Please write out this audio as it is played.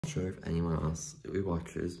Not sure if anyone else who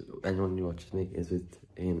watches me is with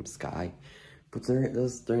Sky, but their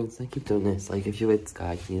internet keep doing this. Like, if you're with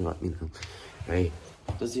Sky, can you let me know, right?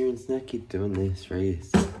 Does your internet keep doing this, right?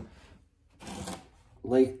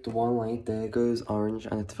 Like, the one light there goes orange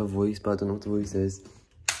and it's for voice, but I don't know what the voice is.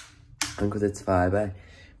 And because it's fibre,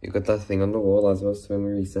 we've got that thing on the wall as well, so when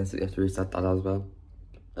we reset it, you have to reset that as well.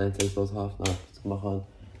 And it takes about half an hour to come back on.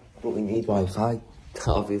 But we need Wi-Fi,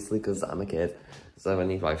 obviously, because I'm a kid. So I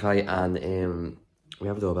need Wi-Fi, and we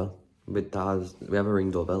have a doorbell. We have a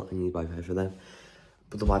Ring doorbell, and you need Wi-Fi for them.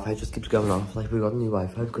 But the Wi-Fi just keeps going off. Like, we got a new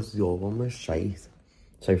Wi-Fi because the old one was shite.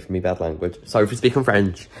 Sorry for me, bad language. Sorry for speaking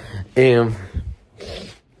French. We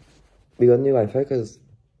got a new Wi-Fi because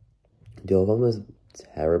the old one was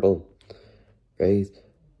terrible. Right?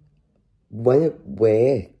 When it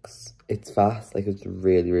works, it's fast. Like, it's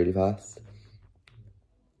really, really fast.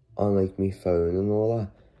 On, like, my phone and all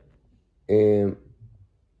that.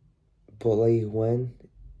 But, like, when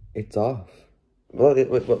it's off, well,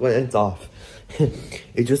 when it's off,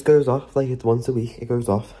 it just goes off. Like, it's once a week, it goes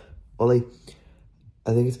off. Or, like,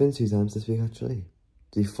 I think it's been 2 times this week, actually.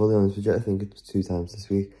 To be fully honest with you, I think it's 2 times this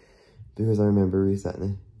week. Because I remember resetting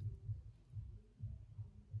it.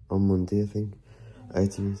 On Monday, I think. I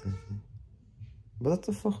had to reset it. But that's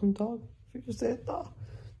a fucking dog. If you just said that.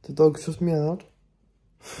 The dog's just meowed.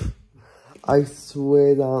 I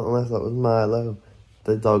swear down, unless that was Milo,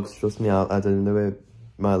 the dog's just meowed. I don't know where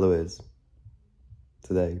Milo is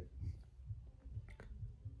today.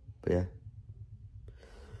 But yeah.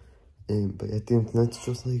 But yeah, the internet's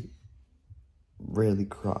just like really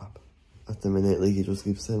crap at the minute. Like, it just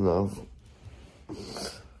keeps setting off.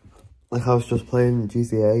 Like, I was just playing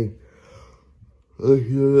GTA.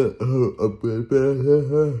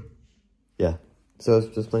 Yeah, so I was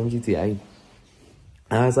just playing GTA.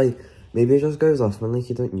 And I was like, maybe it just goes off when, like,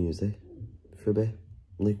 you don't use it for a bit.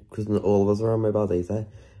 Like, because all of us are on mobile data.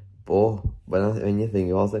 But when you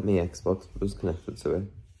think about it, like, my Xbox was connected to it.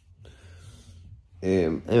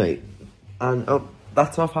 Anyway, and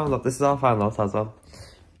that's how I found out. This is how I found out as well.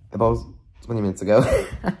 About 20 minutes ago.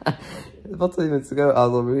 About 20 minutes ago, when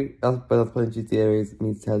I was playing GTA,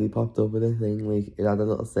 my telly popped up with a thing. Like, it had a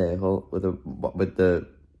little circle with the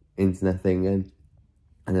internet thing in,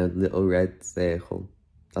 and a little red circle.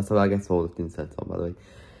 That's how I get told if the internet's on, by the way.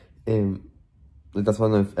 Like, that's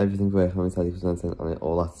when everything's working on my telly, and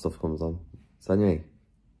all that stuff comes on. So anyway,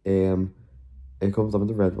 it comes on with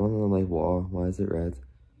the red one, and I'm like, whoa, why is it red?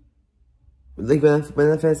 Like, when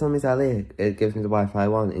I first on my telly, it gives me the Wi-Fi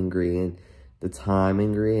one in green, the time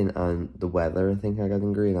in green, and the weather, I think I got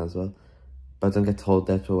in green as well. But I don't get told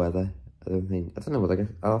the actual weather. I don't know what I get.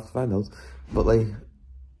 I'll have to find out. But, like,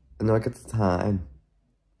 I know I get the time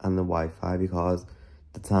and the Wi-Fi because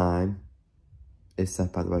the time is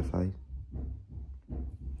set by the Wi-Fi.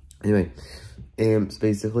 Anyway, so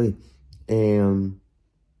basically,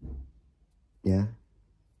 yeah.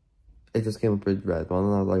 It just came up with red one,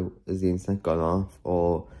 and I was like, is the internet gone off?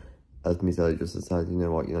 Or as me telly just decided, you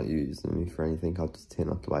know what, you're not using me for anything, I'll just turn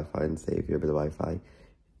off the Wi-Fi and save you a bit of Wi-Fi.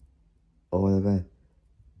 Or whatever.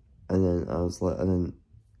 And then I was like, and then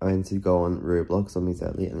I went to go on Roblox on me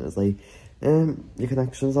telly, and it was like, your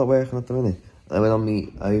connection's not working at the minute. And I went on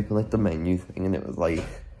I opened like the menu thing, and it was like,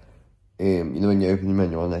 you know when you open your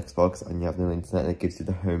menu on Xbox and you have no internet, and it gives you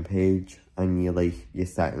the home page and your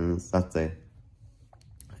settings, that's it.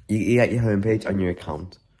 You get your homepage on your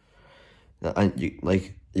account, and you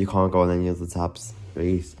can't go on any of the tabs,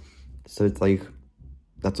 right? So it's like,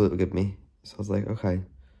 that's what it would give me. So I was like, okay,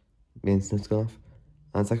 my internet's gone off.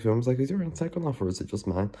 And it's actually, I was like, is your internet gone off or is it just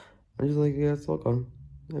mine? And she's like, yeah, it's all gone.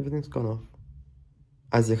 Everything's gone off.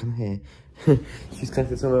 As you can hear, she's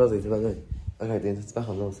connected to my mobile data, by the way. Okay, the internet's back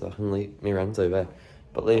on now, so I can like me rant over.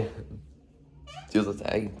 But like, the other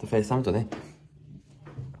day, the first time I've done it,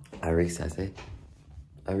 I reset it,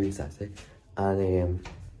 and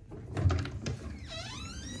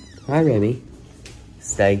hi Remy,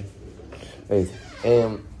 stay. Wait,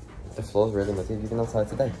 the floor's really messy. Have you been outside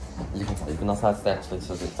today? You can tell you've been outside today actually,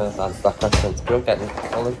 so it's going to answer that question. So don't get me,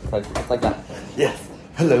 all the questions like that. Yes,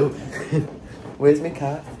 hello. Where's my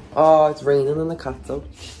cat? Oh, it's raining and the cat's out, I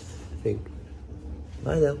think.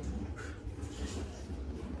 Hello.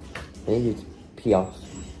 I need you to pee off.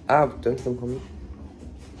 Ow, don't jump on me.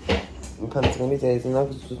 My pants are gonna be dirty now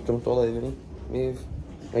because it just jumped all over me. Move.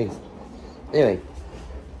 Right. Anyway.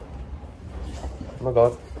 Oh my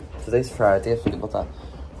god. Today's Friday, I forgot about that.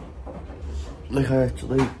 Like, I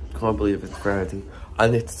actually can't believe it's Friday.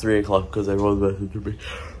 And it's 3 o'clock because everyone's messaging me.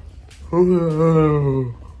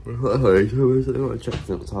 Alright, so I want to check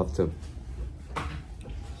it was half 2.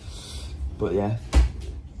 But yeah.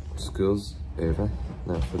 School's over.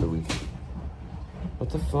 now for the week. What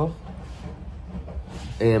the fuck?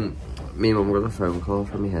 Me and mum got a phone call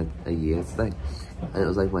from my head a year today, and it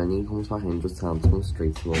was like, when he comes back in, just tell him to come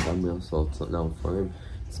straight to us and we'll sort something out for him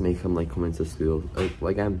to make him like come into school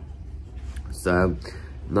again. So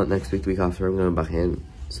not next week, the week after, I'm going back in.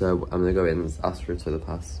 So I'm gonna go in and ask for a toilet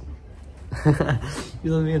pass.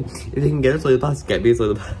 You know what I mean? If you can get a toilet pass, get me a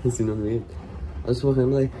toilet pass, you know what I mean? I just walk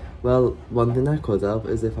in like, well, one thing that could help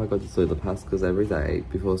is if I got the toilet pass, because every day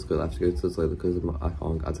before school I have to go to the toilet because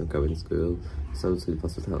I don't go in school. So the toilet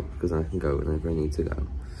pass would help, because then I can go whenever I need to go. And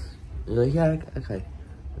you're like, yeah, okay.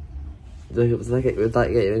 Like, it was like, it would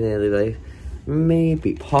like get you in early, like,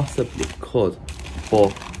 maybe, possibly could,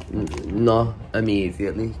 but not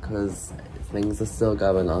immediately, because things are still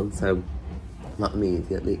going on, so not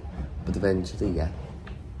immediately, but eventually, yeah.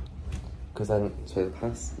 Because then, toilet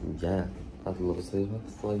pass, yeah, I'd love a toilet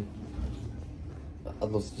pass, like, I'd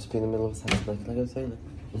love to just be in the middle of a sentence, like, can I go to the toilet?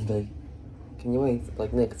 And be like, can you wait?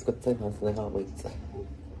 Like, Nick, it's got the toilet pass, and I can't wait.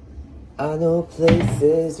 I know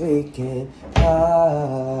places we can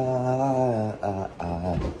hide.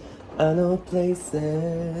 I know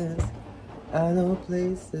places. I know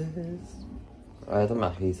places. I had a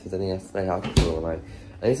Mackey's for dinner yesterday. How cool, like,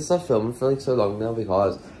 I need to stop filming for like so long now,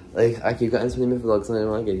 because like I keep getting 20-minute vlogs and I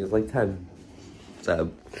don't want to get like 10.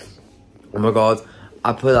 So, oh my god,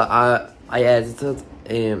 I edited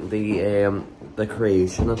the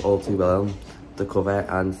creation of All Too Well, the cover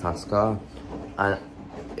and Fast Car, and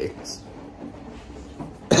it's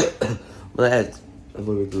when I edited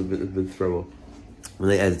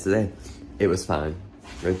it, it was fine,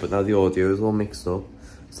 right? But now the audio is all mixed up.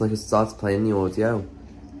 So like, it starts playing the audio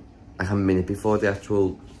like a minute before the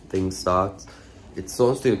actual thing starts. It's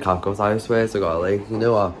something to do with CapCut, I swear to God. Like, you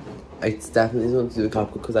know what? It's definitely something to do with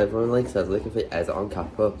CapCut, because everyone like says like if you edit on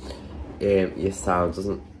CapCut, your sound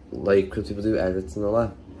doesn't, like, because people do edits and all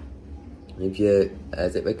that. If you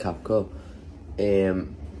edit with CapCut,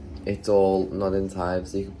 it's all not in time,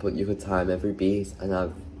 so you could time every beat and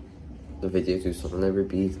have the video do something every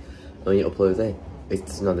beat. And when you upload it,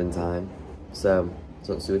 it's not in time. So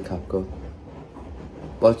something to do with CapCut.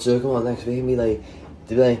 But she'll come on next week and be like,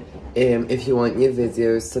 if you want your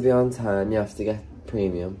videos to be on time, you have to get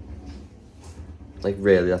premium. Like,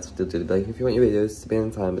 really, that's what they'll do. Like, if you want your videos to be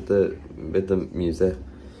on time with the music,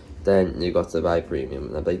 then you got to buy premium.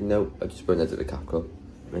 And I'm like, no, I just won't edit with CapCut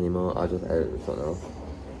anymore. I'll just edit with something else.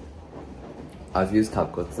 I've used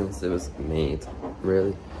CapCut since it was made,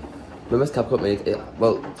 really. When was CapCut made?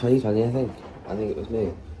 Well, 2020, I think. I think it was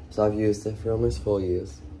made. So I've used it for almost 4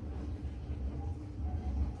 years.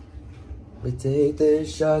 We take the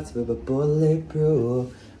shots with a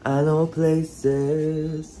bulletproof. I know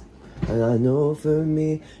places, and I know for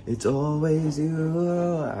me, it's always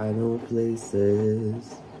you. I know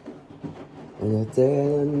places, and the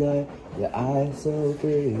day and night, your eyes so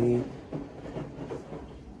green.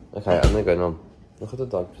 Okay, I'm gonna go now. Look at the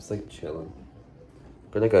dog just like chilling.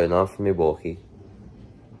 I'm gonna go now for my walkie.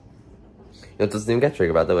 It doesn't even get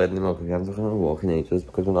triggered about the word anymore, because we haven't taken a walk in ages,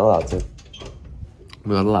 because we're not allowed to.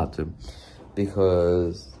 We're not allowed to,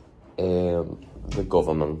 because the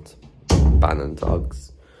government banning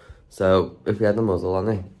dogs. So if we had a muzzle on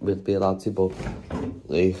it, we'd be allowed to, but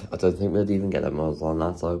like, I don't think we'd even get a muzzle on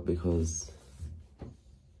that dog, because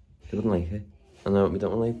he wouldn't like it. And we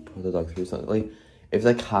don't want to like put the dog through something. Like, if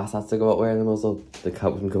the cat had to go out wearing a muzzle, the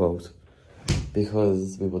cat wouldn't go out,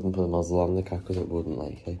 because we wouldn't put a muzzle on the cat, because it wouldn't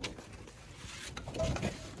like it.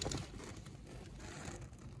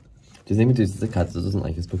 Do you think we do this to the cat that doesn't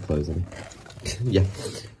like us put clothes on it? Yeah,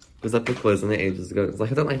 because I put clothes on it ages ago. It's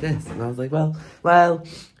like, I don't like this, and I was like, well,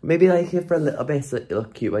 maybe like it for a little bit so it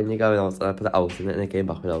look cute when you're going out. And I put it out in it, and it came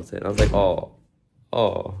back without it, and I was like, oh,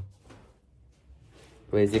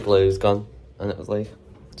 where's your clothes gone? And it was like,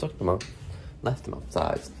 took them out, left them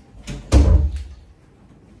outside.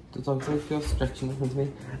 The dog's like, you're stretching in front of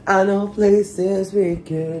me. I know places we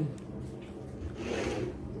can.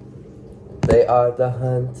 They are the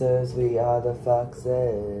hunters, we are the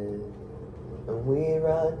foxes, and we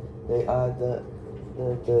run. They are the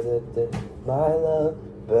my love,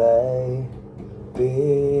 baby.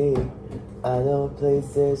 I know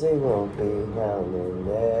places we won't be now and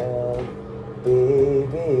then,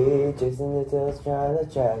 baby. Chasing the tails, trying to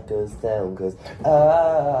track us down, 'cause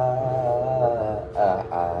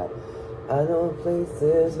I know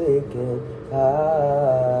places we can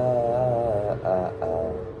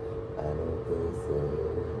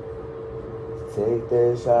take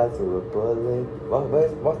the shot to a bullet.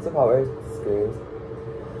 What's the power? Screams.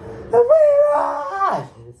 And we run!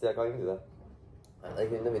 See, I can't even do that.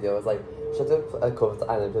 Like in the video, I was like, should I do a cover to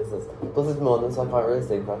Island Places? Plus it's morning, so I can't really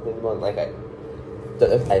sing properly in the morning. Like, don't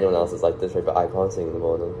know if anyone else is like this, right? But I can't sing in the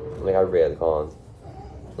morning. Like, I really can't.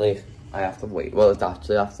 Like, I have to wait. Well, it's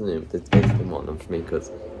actually afternoon, but it's basically morning for me,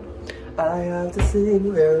 because I have to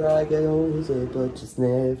sing where I get older, but just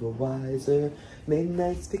never wiser.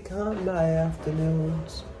 Midnights become my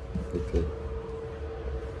afternoons. Literally.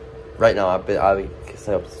 Right now, I'll be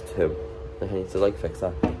stay up to 2. I need to like fix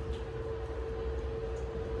that.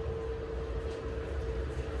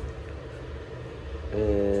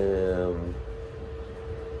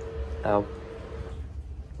 Ow.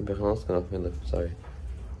 I'm back on going off my lip, sorry.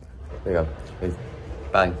 There you go. Wait.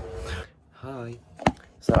 Bang. Hi.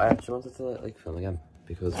 So I actually wanted to like film again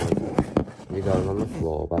because you're going on the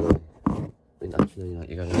floor, by the way. I mean, actually,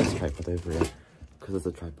 you're going on this tripod over here because it's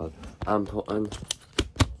a tripod. I'm putting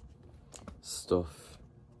stuff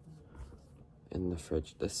in the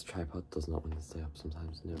fridge. This tripod does not want to stay up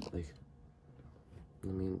sometimes, you know, like, I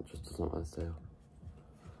mean, it just does not want to stay up.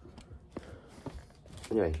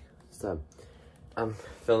 Anyway, so, I'm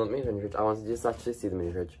filling up my mini fridge. I wanted you to actually see the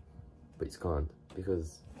mini fridge, but you can't,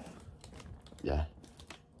 because, yeah,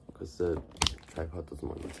 because the tripod doesn't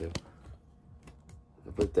want me to.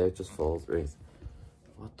 But there it just falls, right?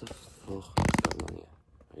 What the fuck is going on here?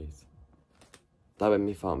 Right. That made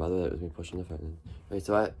me fart, by the way, it was me pushing the phone in. Right,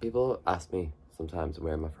 so people ask me sometimes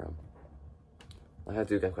where am I from. Like, I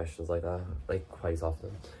do get questions like that, like, quite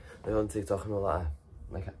often. Like, on TikTok and all that.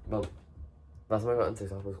 Like, well, last time I got on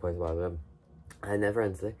TikTok was quite a while ago. I never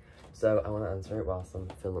answered it, so I want to answer it whilst I'm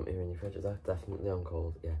filling up my mini fridge. Is that definitely on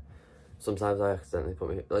cold? Yeah. Sometimes I accidentally put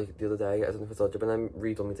me, like the other day, I don't know if I told you, but I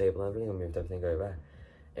redone my table and everything and moved everything over.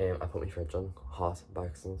 I put my fridge on hot by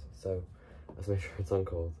accident, so let's make sure it's on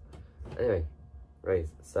cold. Anyway, right,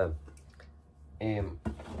 so,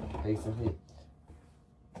 basically,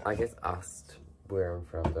 I get asked where I'm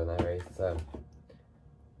from, don't I, right? So,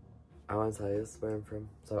 I want to tell you where I'm from.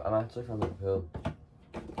 So, I'm actually from Liverpool.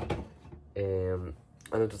 And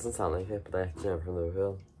it doesn't sound like it, but I actually am from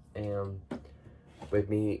Liverpool. With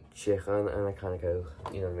me chicken and a can of Coke,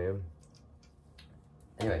 you know what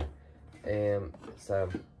I mean? Anyway, so,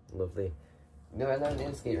 lovely. No, I know in the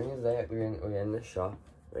escape room today, we were in this shop,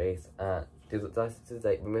 right? We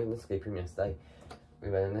went in the escape room yesterday. We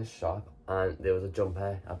went in this shop and there was a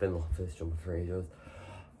jumper. I've been looking for this jumper for ages.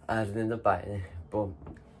 I didn't end up buying it, but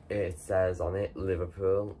it says on it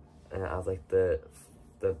Liverpool, and it has like the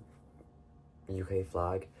UK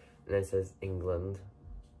flag, and then it says England,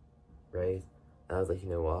 right? And I was like, you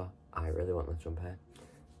know what? I really want that jumper.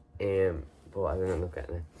 But I didn't end up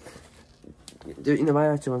getting it. Do you know why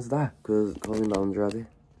I actually wanted that? Because Colleen Ballinger had it.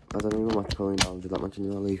 I don't even watch Colleen Ballinger that much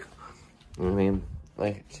anymore, like, you know what I mean?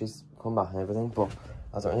 Like, she's come back and everything, but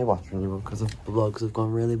I don't really watch her anymore because the vlogs have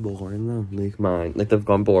gone really boring now. Like mine, like they've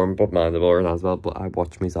gone boring, but mine are boring as well. But I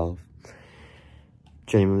watch myself.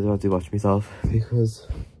 Genuinely, I do watch myself because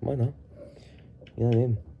why not? You know what I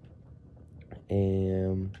mean?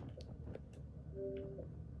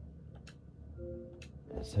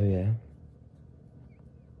 So yeah.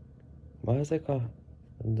 Why is it got?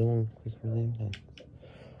 I'm doing quick rename things.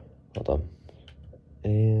 Hold on.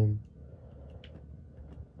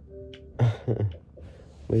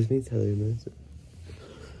 Where's me telling this?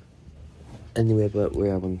 Anyway, but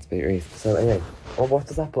where I want to be, right? So anyway, what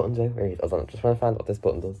does that button do? Right, hold on, just want to find out what this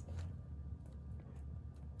button does.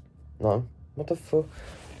 No, what the fuck?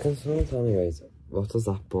 Can someone tell me, right? What does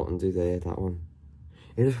that button do there? That one?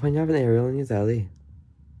 It is when you have an aerial on your telly.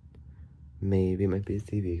 Maybe it might be a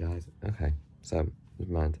TV, guys. Okay, so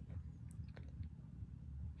never mind.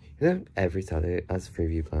 You know, every telly has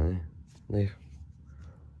Freeview Planner. Like,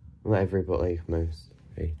 not every, but like most.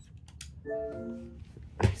 Right.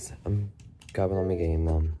 Right, I'm grabbing on my game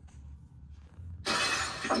now.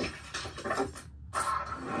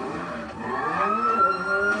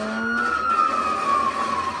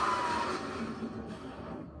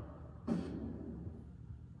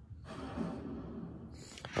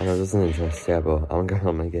 I know this isn't interesting, yeah, but I'm going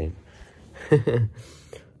on my game.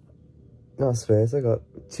 No, I swear, I got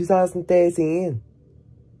 2013.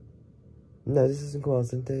 No, this isn't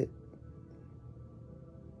constant date.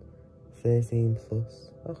 13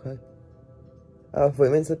 plus. Okay. Oh, I thought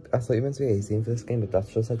you meant to be 18 for this game, but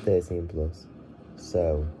that's just like 13 plus.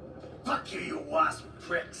 So. Fuck you wasp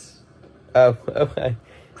pricks. Oh, okay.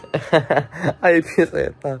 I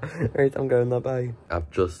appreciate that. Right, I'm going that by. I've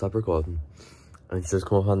just stopped recording. And it's just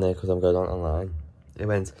come up on there because I'm going on online. It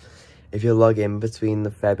went, if you log in between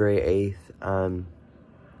the February 8th and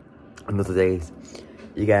another date,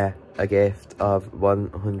 you get a gift of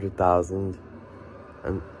 100,000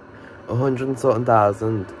 and 100 and something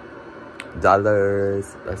thousand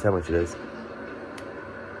dollars. That's how much it is.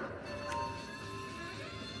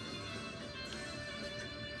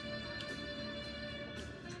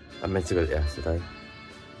 I meant to go yesterday.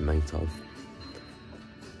 Might have.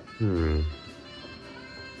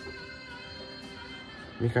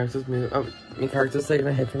 My character's moving. Oh, my character's taking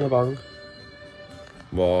a hit from the bong.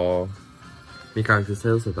 Whoa. My character's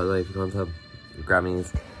still so, by the way, if you can't tell.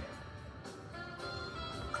 Grammys.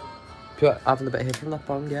 People having a bit of hit from that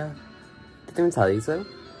bong, yeah. Didn't even tell you so.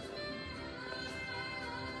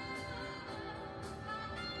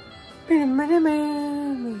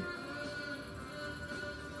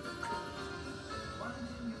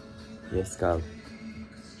 Yes, go.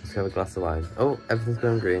 Let's have a glass of wine. Oh, everything's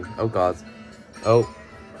going green. Oh, God. Oh.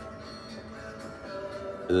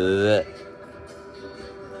 Ugh.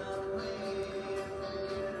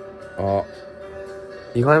 Oh.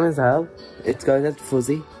 You can't even tell. It's going that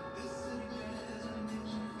fuzzy.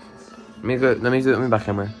 Let me do it with my back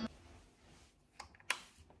camera.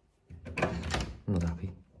 I'm not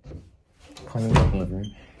happy. Can't even walk in the living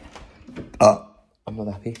room. I'm not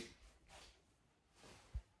happy.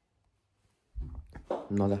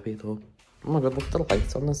 I'm not happy at all. Oh my god, look at the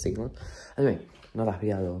lights on the ceiling. Anyway, not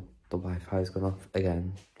happy at all. The Wi-Fi's gone off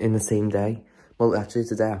again. In the same day. Well, actually, it's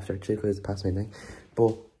the day after, actually, because it's past midnight.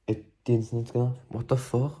 But the internet's gone off. What the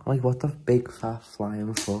fuck? Like, what the big fat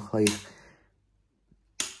flying fuck? Like,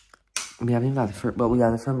 we haven't even had it for, well, we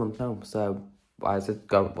had it for a month now. So, why is it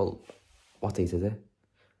gone? Well, what date is it? I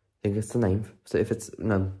think it's the 9th. So, if it's,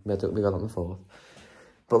 no, we got it on the 4th.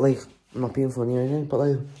 But, like, I'm not being funny or anything, but,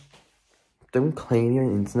 like, don't claim your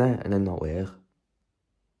internet and then not work.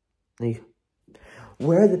 Like,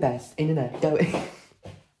 we're the best internet going.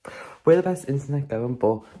 We're the best internet going,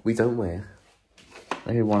 but we don't work.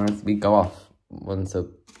 Like, we go off once a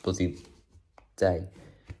bloody day.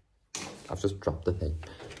 I've just dropped the thing.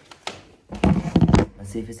 Let's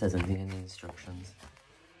see if it says anything in the instructions.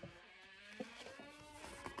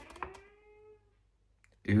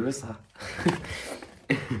 Who was that?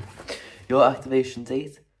 Your activation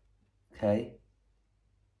date. Okay.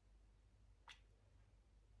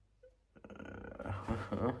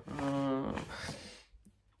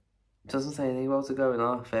 Doesn't say anything about it going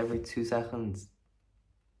off every 2 seconds.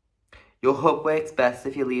 Your hub works best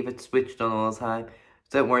if you leave it switched on all the time.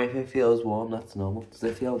 Don't worry if it feels warm, that's normal. Does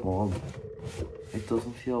it feel warm? It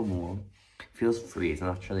doesn't feel warm. It feels freezing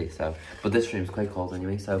actually, so. But this room's quite cold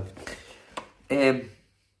anyway, so. I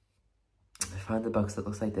found a box that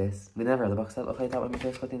looks like this. We never had a box that looked like that when we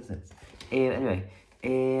first got the internet.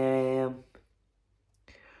 Anyway.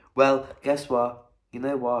 Well, guess what? You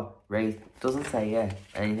know what? Right, doesn't say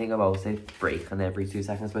anything about it breaking every 2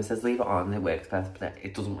 seconds, but it says leave it on and it works best, but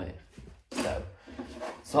it doesn't work. So,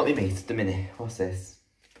 it's not me mate at the minute. What's this?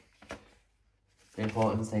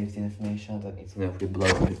 Important safety information. I don't need to know if we blow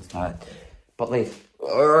up inside. But like,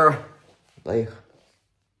 oh,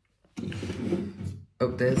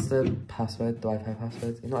 there's the password, the Wi-Fi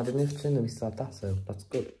password. You know, I didn't even know we still had that, so that's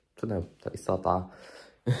good to know that we still had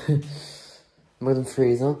that. More than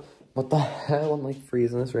freezing. What the hell? I'm like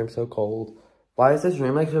freezing. This room so cold. Why is this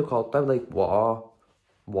room like so cold? I'm like, what?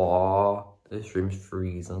 This room's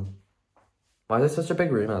freezing. Why is it such a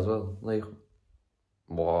big room as well? Like,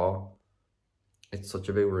 what? It's such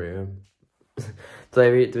a big room. Do I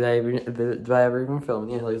ever even film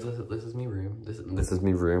here? Like, this is my room. This is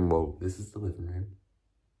my room. Whoa, this is the living room.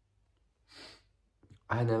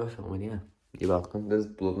 I never film in here. You're welcome. There's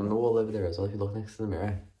blood on the wall over there as well. If you look next to the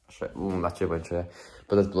mirror. Actually, I won't show you.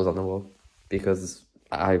 But there's blood on the wall because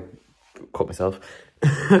I cut myself.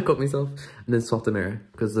 I cut myself and then swapped the mirror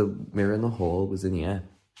because the mirror in the hall was in here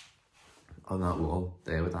on that wall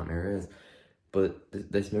there where that mirror is. But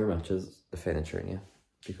this mirror matches the furniture in here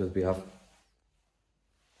because we have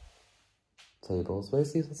tables.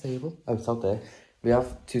 Where's the other table? Oh, it's out there. We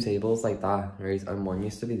have 2 tables like that, right? And one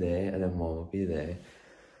used to be there and then one would be there.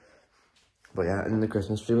 But yeah, and the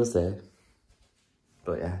Christmas tree was there.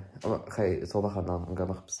 But yeah, okay, it's all I had now. I'm going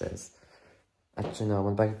back upstairs. Actually, no, I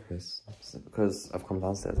went back to crisps because I've come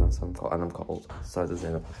downstairs and I'm cold. So I just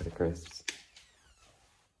ate a packet of crisps.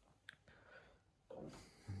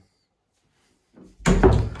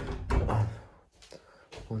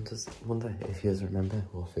 Wonder if you guys remember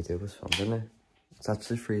what video was filmed in it. It's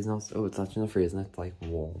actually freezing out. Oh, it's actually not freezing. It's like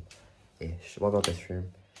warm-ish. What about this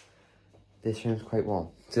room? This room's quite warm.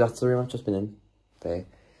 See, that's the room I've just been in. There.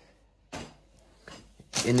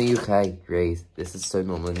 In the UK, right, this is so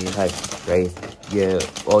normal in the UK, right, yeah,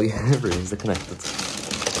 all your rooms are connected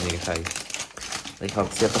in the UK. Like,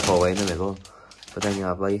 obviously you have the hallway in the middle, but then you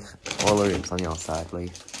have, like, all the rooms on the outside,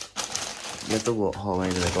 like, you have the hallway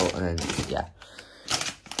in the middle, and then, yeah.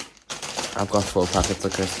 I've got full packets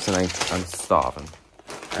of crisps tonight, I'm starving.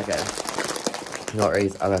 Okay. Not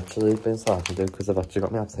right, I've actually been slacking though because I've actually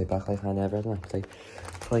got my appetite back. Like, I never had an appetite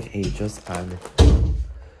for like ages, and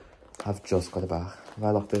I've just got it back. If I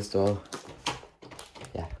lock this door,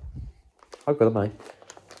 yeah. How good am I?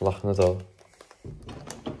 Locking the door.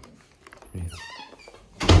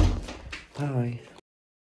 Bye.